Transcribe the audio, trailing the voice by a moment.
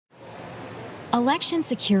Election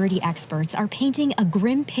security experts are painting a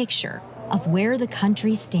grim picture of where the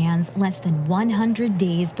country stands less than 100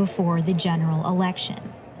 days before the general election.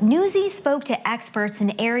 Newsy spoke to experts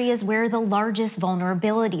in areas where the largest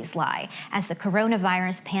vulnerabilities lie as the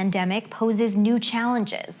coronavirus pandemic poses new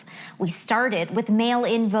challenges. We started with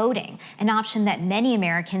mail-in voting, an option that many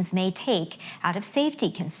Americans may take out of safety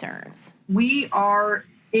concerns. We are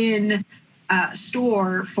in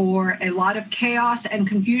store for a lot of chaos and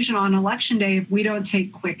confusion on Election Day if we don't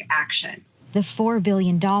take quick action. The $4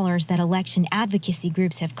 billion that election advocacy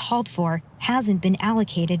groups have called for hasn't been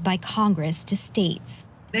allocated by Congress to states.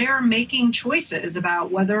 They are making choices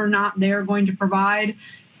about whether or not they're going to provide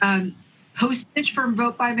postage for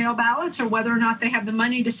vote-by-mail ballots or whether or not they have the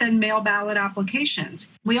money to send mail ballot applications.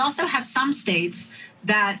 We also have some states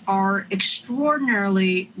that are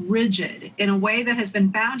extraordinarily rigid in a way that has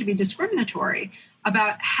been found to be discriminatory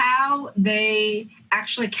about how they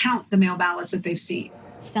actually count the mail ballots that they've seen.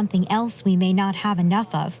 Something else we may not have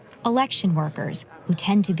enough of: election workers, who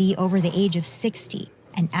tend to be over the age of 60,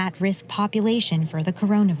 an at-risk population for the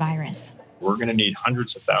coronavirus. We're going to need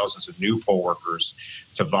hundreds of thousands of new poll workers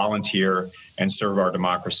to volunteer and serve our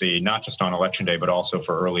democracy, not just on Election Day, but also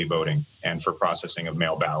for early voting and for processing of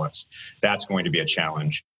mail ballots. That's going to be a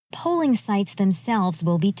challenge. Polling sites themselves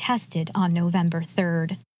will be tested on November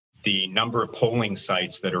 3rd. The number of polling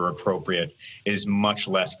sites that are appropriate is much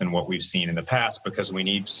less than what we've seen in the past because we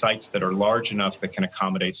need sites that are large enough that can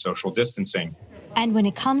accommodate social distancing. And when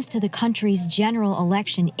it comes to the country's general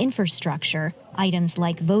election infrastructure, items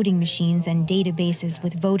like voting machines and databases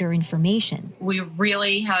with voter information. We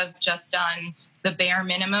really have just done the bare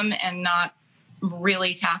minimum and not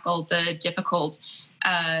really tackled the difficult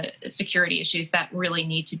security issues that really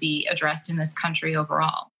need to be addressed in this country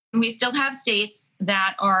overall. We still have states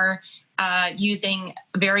that are using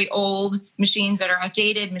very old machines that are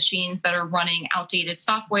outdated, machines that are running outdated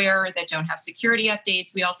software that don't have security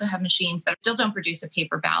updates. We also have machines that still don't produce a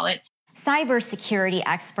paper ballot. Cybersecurity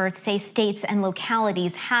experts say states and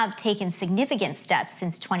localities have taken significant steps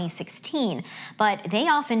since 2016, but they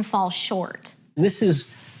often fall short. This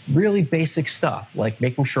is really basic stuff, like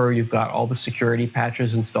making sure you've got all the security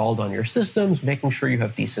patches installed on your systems, making sure you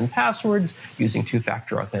have decent passwords, using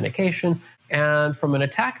two-factor authentication. And from an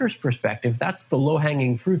attacker's perspective, that's the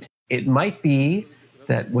low-hanging fruit. It might be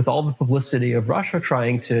that with all the publicity of Russia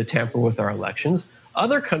trying to tamper with our elections,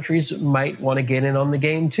 other countries might want to get in on the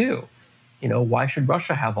game too. You know, why should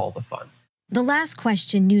Russia have all the fun? The last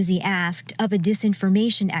question Newsy asked of a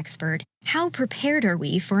disinformation expert: how prepared are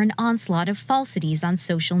we for an onslaught of falsities on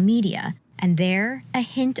social media? And there, a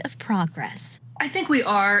hint of progress. I think we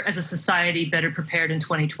are, as a society, better prepared in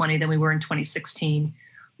 2020 than we were in 2016.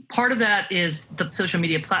 Part of that is the social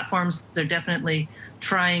media platforms. They're definitely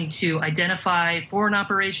trying to identify foreign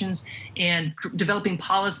operations and developing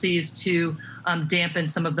policies to dampen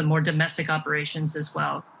some of the more domestic operations as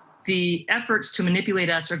well. The efforts to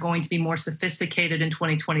manipulate us are going to be more sophisticated in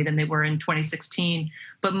 2020 than they were in 2016.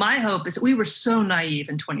 But my hope is that we were so naive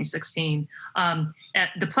in 2016.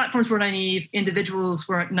 The platforms were naive, individuals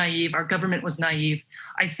were naive, our government was naive.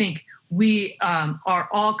 I think we are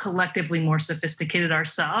all collectively more sophisticated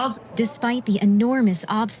ourselves. Despite the enormous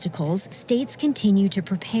obstacles, states continue to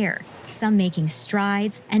prepare, some making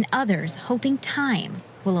strides and others hoping time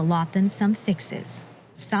will allot them some fixes.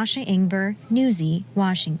 Sasha Ingber, Newsy,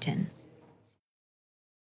 Washington.